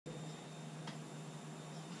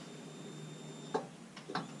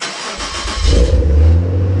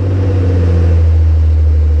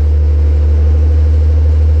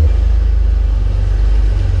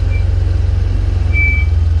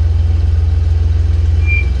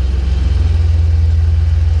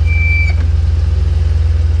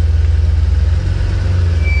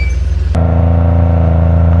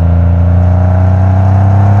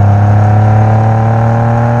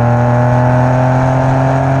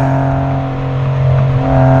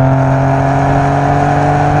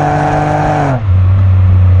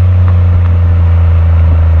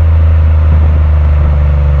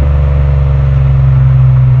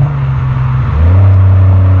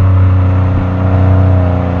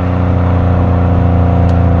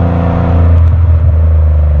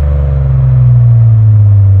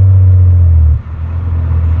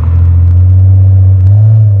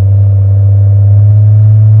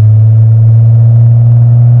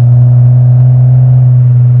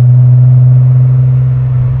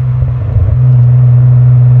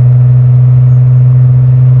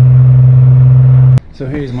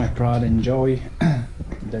pride and joy.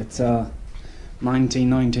 That's a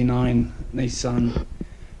 1999 Nissan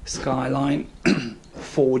Skyline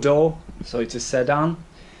 4-door, so it's a sedan,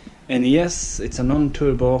 and yes, it's a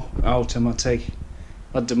non-turbo automatic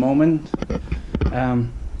at the moment.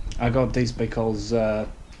 I got this because it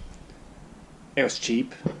was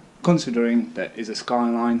cheap, considering that it's a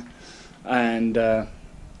Skyline, and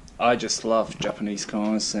I just love Japanese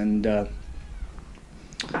cars, and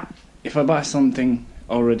if I buy something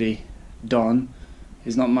already done,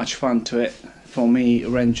 it's not much fun to it. For me,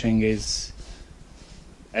 wrenching is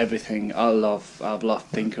everything. I've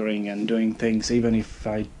loved tinkering and doing things, even if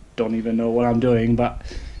I don't even know what I'm doing, but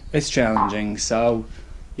it's challenging. So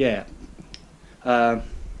yeah, as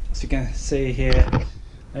you can see here,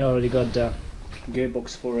 I already got the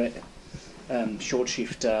gearbox for it, short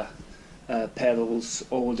shifter, pedals,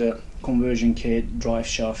 all the conversion kit, drive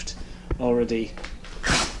shaft already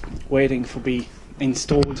waiting for be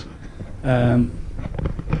installed. I'm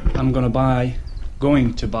going to buy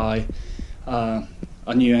a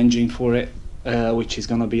new engine for it, which is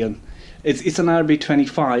gonna be it's an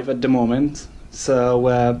RB25 at the moment, so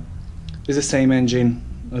it's the same engine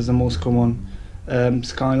as the most common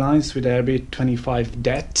Skylines with RB25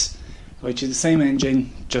 det, which is the same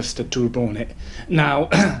engine, just a turbo on it. Now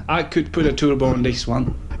I could put a turbo on this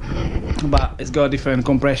one, but it's got a different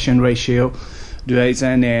compression ratio to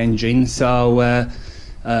any engine, so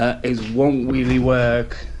it won't really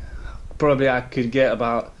work. Probably I could get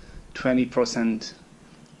about 20%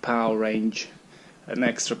 power range, an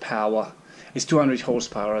extra power. It's 200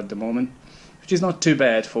 horsepower at the moment, which is not too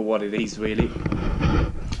bad for what it is, really.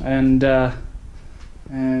 And all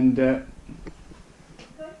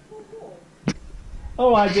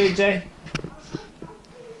right, JJ.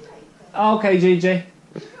 Okay, JJ.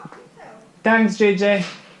 Thanks, JJ.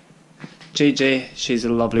 JJ, she's a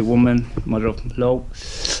lovely woman, mother of Lo.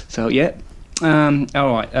 So yeah, all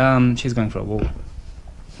right. She's going for a walk.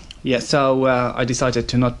 Yeah. So I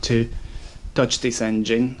decided not to touch this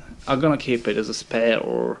engine. I'm gonna keep it as a spare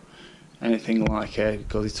or anything like it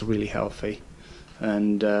because it's really healthy,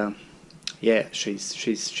 and yeah,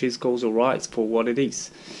 she's goes alright for what it is.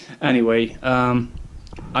 Anyway,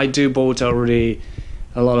 I do bought already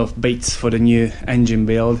a lot of bits for the new engine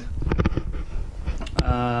build.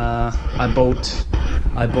 I bought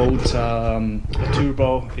a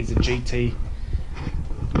turbo. It's a GT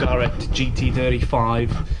Garrett GT35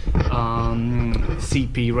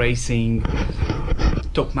 CP Racing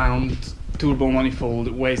top mount turbo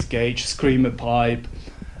manifold, waste gauge, screamer pipe,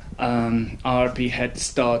 RP head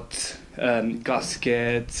stud,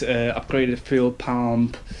 gasket, upgraded fuel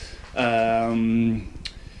pump,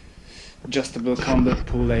 adjustable combat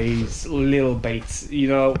pulleys, little baits. You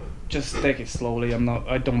know, just take it slowly. I'm not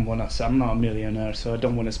a millionaire, so I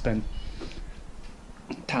don't want to spend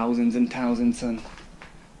thousands and thousands and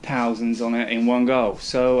thousands on it in one go.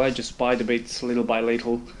 So I just buy the bits little by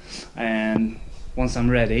little, and once I'm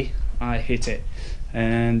ready, I hit it.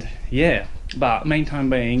 And yeah, but main time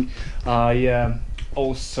being, I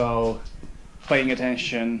also paying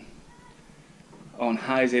attention on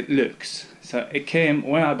how it looks. So it came,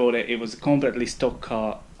 when I bought it, it was a completely stock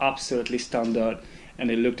car, absolutely standard, and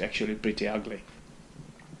it looked actually pretty ugly.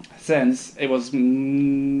 Since it was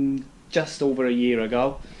just over a year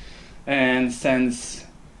ago, and since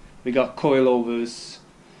we got coilovers,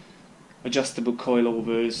 adjustable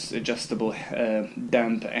coilovers, adjustable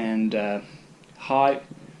damp and height,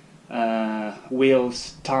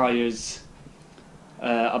 wheels, tires,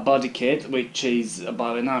 a body kit, which is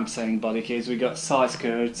about, and I'm saying body kits, we got side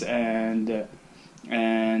skirts and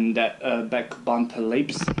back bumper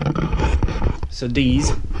lips. So these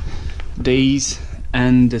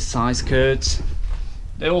and the side skirts,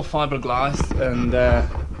 they're all fiberglass, and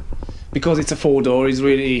because it's a 4-door, it's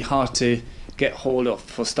really hard to get hold of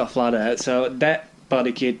for stuff like that. So that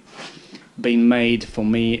body kit been made for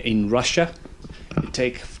me in Russia. It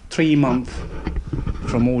takes 3 months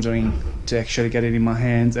from ordering to actually get it in my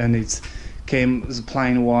hands, and it came as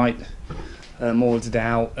plain white, molded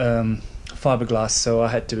out fiberglass, so I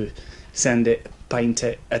had to send it, paint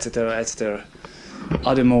it, etc, etc.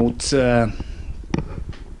 Other modes,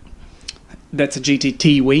 that's a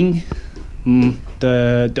GTT wing.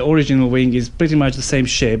 The original wing is pretty much the same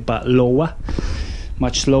shape but lower,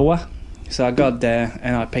 much lower. So I got there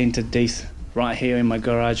and I painted this right here in my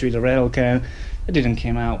garage with a rattle can. It didn't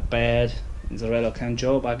come out bad. It's a rattle can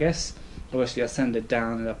job, I guess. Obviously I sanded it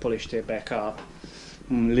down and I polished it back up.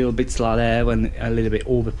 Little bits like that, when a little bit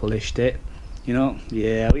over polished it. You know,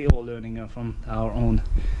 yeah, we're all learning from our own.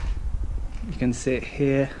 You can see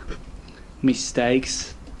here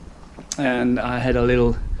mistakes, and I had a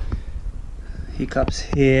little hiccups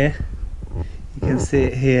here. You can see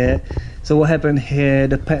it here. So what happened here,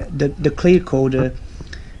 the clear coat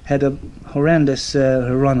had a horrendous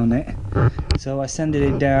run on it. So I sanded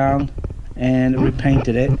it down and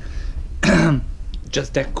repainted it.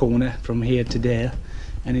 Just that corner from here to there,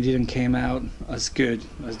 and it didn't came out as good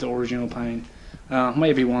as the original paint.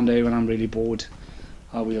 Maybe one day when I'm really bored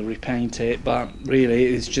I will repaint it, but really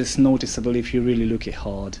it's just noticeable if you really look it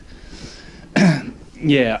hard.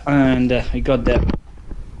 Yeah, and I got that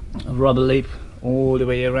rubber lip all the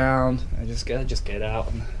way around. I just get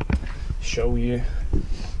out and show you.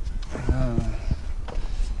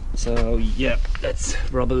 So yeah, that's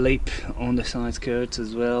rubber lip on the side skirts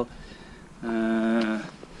as well.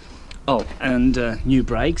 Oh, and new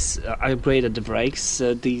brakes. I upgraded the brakes.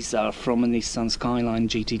 These are from a Nissan Skyline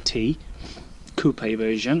GTT coupe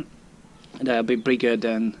version. They are a bit bigger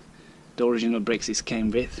than the original brakes it came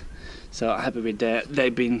with, so I'm happy with that.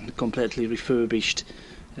 They've been completely refurbished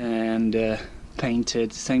and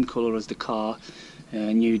painted same color as the car.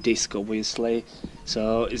 New disc obviously,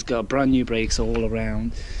 so it's got brand new brakes all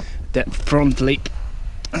around. That front lip,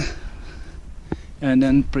 and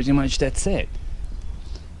then pretty much that's it.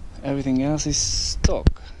 Everything else is stock.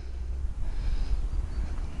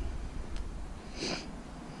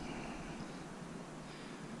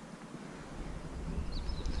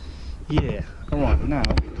 Yeah, alright, now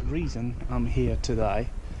the reason I'm here today,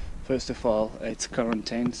 first of all, it's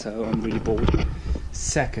quarantine, so I'm really bored.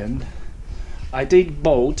 Second, I did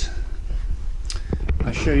bought,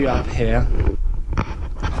 I'll show you up here.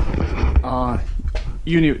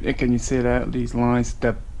 Can you see that, these lines,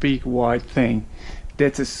 the big white thing?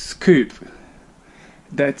 That's a scoop.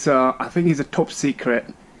 That's I think it's a top secret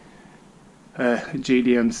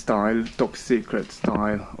GDM style, top secret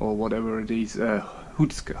style, or whatever it is,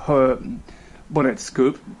 bonnet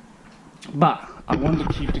scoop. But I want to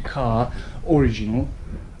keep the car original.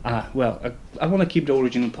 Well, I want to keep the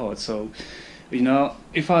original parts. So, you know,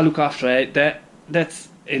 if I look after it, that's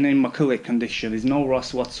in immaculate condition. There's no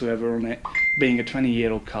rust whatsoever on it. Being a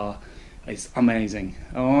 20-year-old car, it's amazing.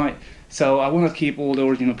 All right. So I want to keep all the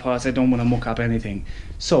original parts. I don't want to mock up anything.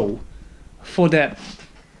 So for that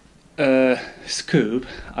scoop,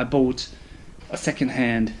 I bought a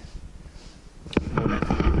second-hand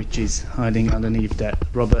bonnet, which is hiding underneath that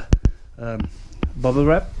rubber bubble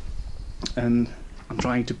wrap, and I'm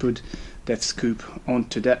trying to put that scoop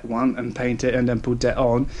onto that one and paint it, and then put that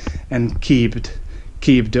on and keep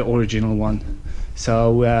the original one.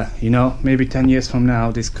 So you know, maybe 10 years from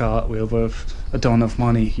now this car will be worth a ton of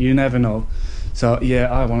money. You never know. So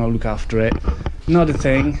yeah, I want to look after it. Another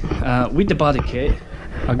thing, with the body kit,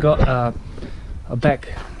 I got a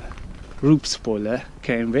back roof spoiler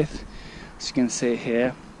came with, as you can see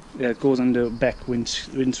here. It goes on the back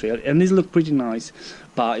windshield, and these look pretty nice,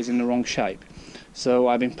 but it's in the wrong shape. So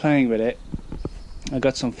I've been playing with it. I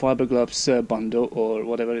got some fiberglass bundle or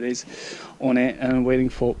whatever it is on it, and waiting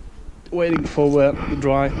for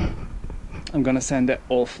dry. I'm gonna send it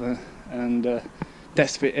off and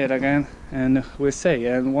test fit it again, and we'll see.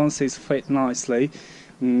 And once it's fit nicely,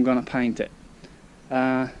 I'm gonna paint it.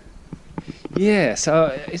 Yeah,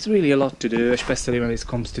 so it's really a lot to do, especially when it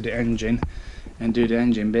comes to the engine and do the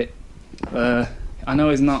engine bit. I know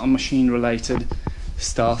it's not a machine related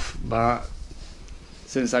stuff, but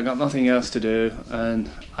since I got nothing else to do, and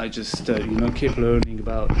I just you know, keep learning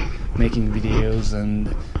about making videos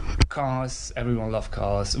and cars. Everyone loves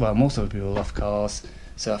cars. Well, most of the people love cars,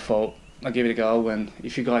 so I thought I'll give it a go, and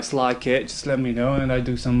if you guys like it, just let me know and I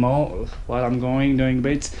do some more while I'm doing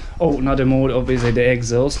bits. Oh, another mode, obviously the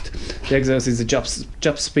exhaust. The exhaust is a job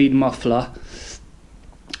speed muffler.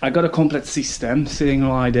 I got a complete system sitting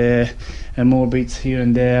right there, and more bits here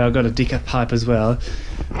and there. I got a decaf pipe as well,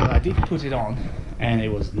 but I did put it on and it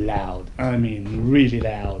was loud. I mean, really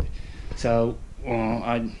loud. So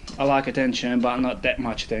I like attention, but not that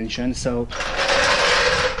much attention. So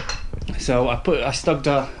I stuck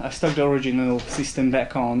the original system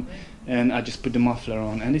back on, and I just put the muffler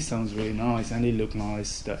on, and it sounds really nice and it look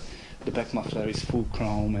nice. The back muffler is full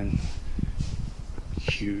chrome and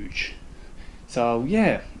huge. So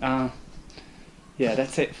yeah, yeah,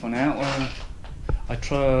 that's it for now.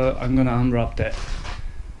 I'm gonna unwrap that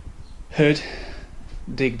hood,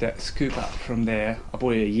 dig that scoop up from there. I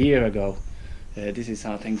bought it a year ago. This is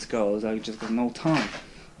how things go. I just got no time.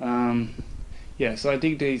 Yeah, so I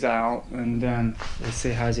dig these out, and then let's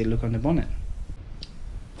see how they look on the bonnet.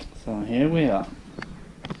 So here we are.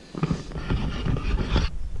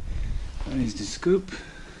 There's the scoop.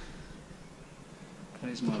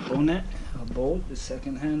 There's my bonnet. I bought the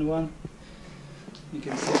second-hand one. You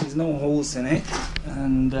can see there's no holes in it,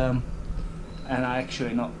 and and I'm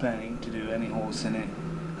actually not planning to do any holes in it.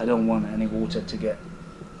 I don't want any water to get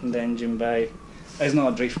in the engine bay. It's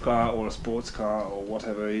not a drift car or a sports car or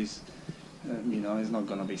whatever it is. You know, it's not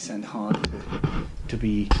gonna be sent hard to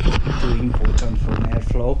be too important for an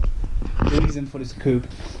airflow. The reason for this coupe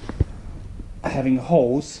having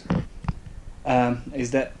holes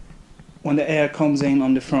is that when the air comes in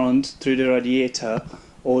on the front through the radiator,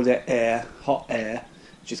 all the air, hot air,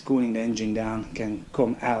 just cooling the engine down, can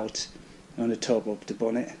come out on the top of the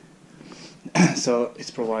bonnet. So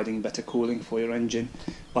it's providing better cooling for your engine.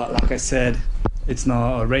 But like I said, it's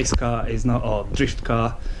not a race car, it's not a drift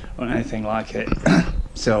car or anything like it.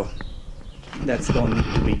 So that's don't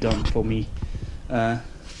need to be done for me.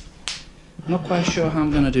 Not quite sure how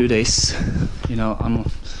I'm gonna do this. You know,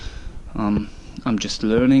 I'm just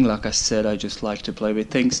learning. Like I said, I just like to play with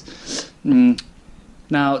things.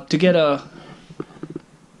 Now, to get a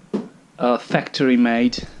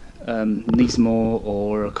factory-made Nismo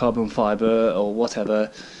or a carbon fiber or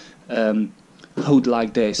whatever hood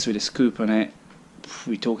like this with a scoop on it,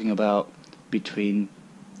 we're talking about between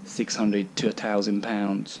 600 to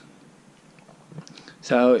 £1,000.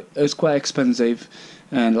 So it's quite expensive,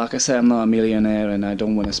 and like I said, I'm not a millionaire and I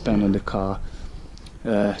don't want to spend on the car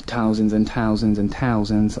thousands and thousands and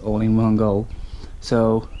thousands all in one go.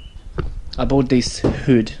 So I bought this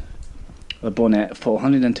hood, a bonnet, for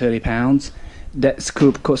 £130. That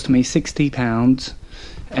scoop cost me £60,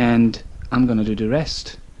 and I'm gonna do the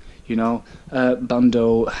rest. You know,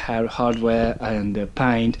 bundle, hardware and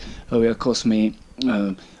paint will cost me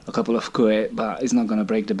a couple of quid, but it's not gonna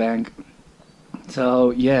break the bank.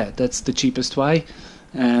 So yeah, that's the cheapest way.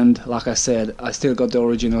 And like I said, I still got the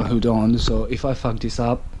original hood on, so if I fuck this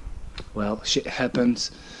up, well, shit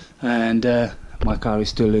happens, and my car is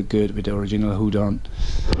still look good with the original hood on.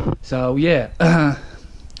 So yeah,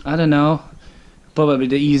 I don't know, probably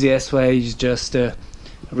the easiest way is just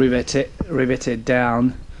rivet it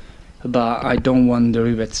down, but I don't want the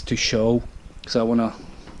rivets to show, so I want to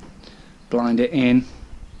blind it in.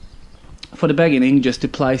 For the beginning, just to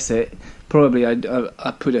place it, probably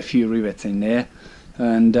I put a few rivets in there,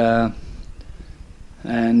 and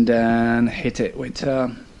then hit it with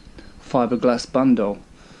fiberglass bundle,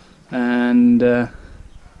 and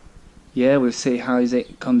yeah, we'll see how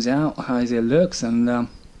it comes out, how it looks, and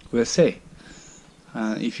we'll see.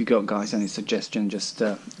 If you got guys any suggestion, just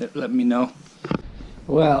let me know.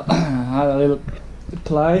 Well, I had a little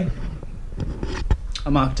play. I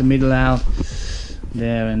marked the middle out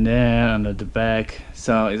there and there under the back,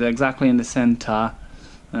 so it's exactly in the center,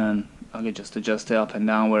 and I can just adjust it up and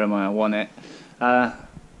down wherever I want it. The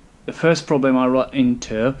first problem I run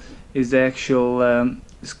into is the actual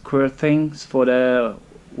squirt things for the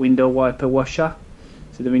window wiper washer,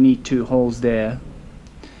 so that we need 2 holes there.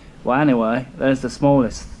 Well, anyway, that's the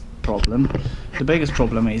smallest problem. The biggest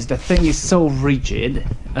problem is the thing is so rigid,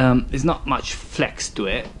 there's not much flex to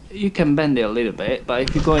it. You can bend it a little bit, but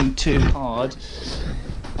if you're going too hard,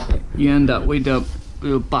 you end up with the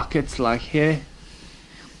little buckets like here,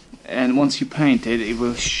 and once you paint it, it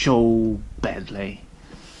will show badly.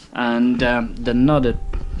 And another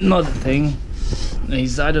thing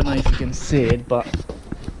is, I don't know if you can see it, but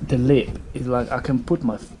the lip is like, I can put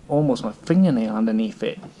almost my fingernail underneath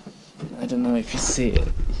it. I don't know if you see it.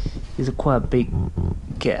 There's quite a big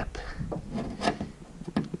gap.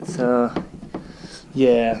 So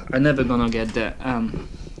yeah, I'm never gonna get the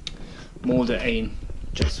molder in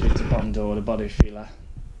just with the bundle or the body filler.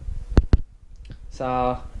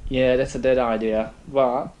 So yeah, that's a dead idea.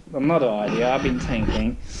 But another idea I've been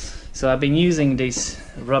thinking. So I've been using these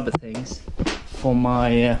rubber things for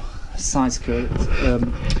my side skirt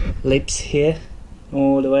lips here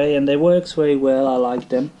all the way, and they works very well. I like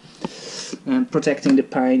them. Protecting the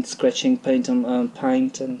paint, scratching paint on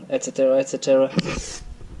paint, and etc, etc.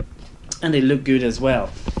 And they look good as well.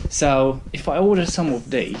 So if I order some of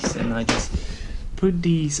these and I just put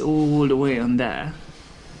these all the way on there,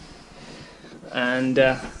 and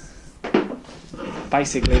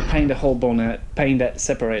basically paint the whole bonnet, paint that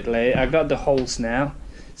separately. I got the holes now,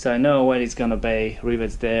 so I know where it's gonna be.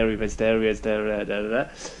 Rivets there, rivets there, rivets there,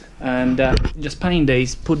 and just paint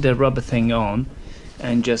these, put the rubber thing on,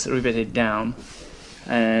 and just rivet it down,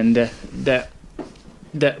 and that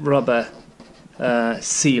rubber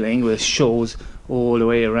sealing will shows all the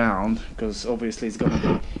way around, because obviously it's gonna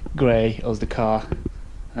be grey as the car.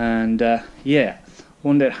 And yeah,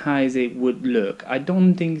 wonder how it would look. I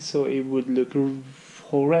don't think so it would look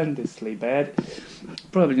horrendously bad,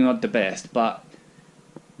 probably not the best, but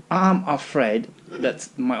I'm afraid that's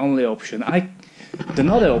my only option.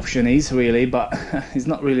 Another option is really, but it's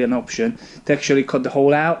not really an option, to actually cut the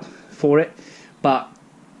hole out for it, but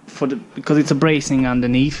because it's a bracing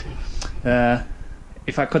underneath.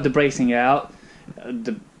 If I cut the bracing out,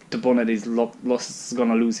 the bonnet is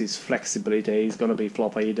gonna lose its flexibility. It's gonna be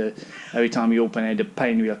floppy. Every time you open it, the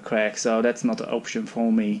paint will crack. So that's not an option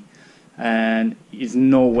for me. And there's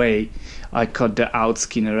no way I cut the out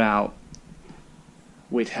skinner out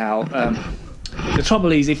with how. The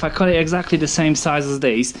trouble is, if I cut it exactly the same size as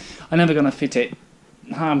this, I'm never gonna fit it.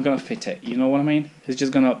 How I'm gonna fit it? You know what I mean? It's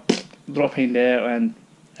just gonna drop in there, and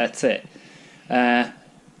that's it.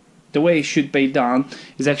 The way it should be done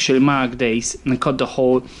is actually mark this and cut the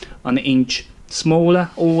hole an inch smaller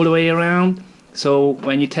all the way around. So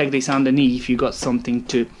when you take this underneath, you got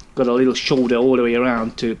got a little shoulder all the way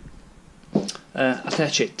around to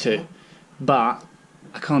attach it to. But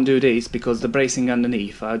I can't do this because the bracing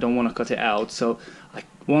underneath, I don't want to cut it out. So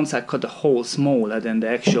once I cut the hole smaller than the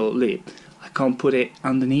actual lip, I can't put it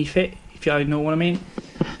underneath it, if you know what I mean.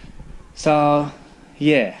 So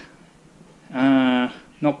yeah.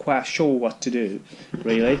 Not quite sure what to do,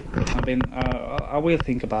 really. I will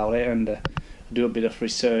think about it and do a bit of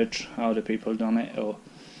research how the people done it or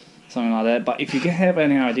something like that. But if you have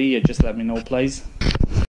any idea, just let me know, please.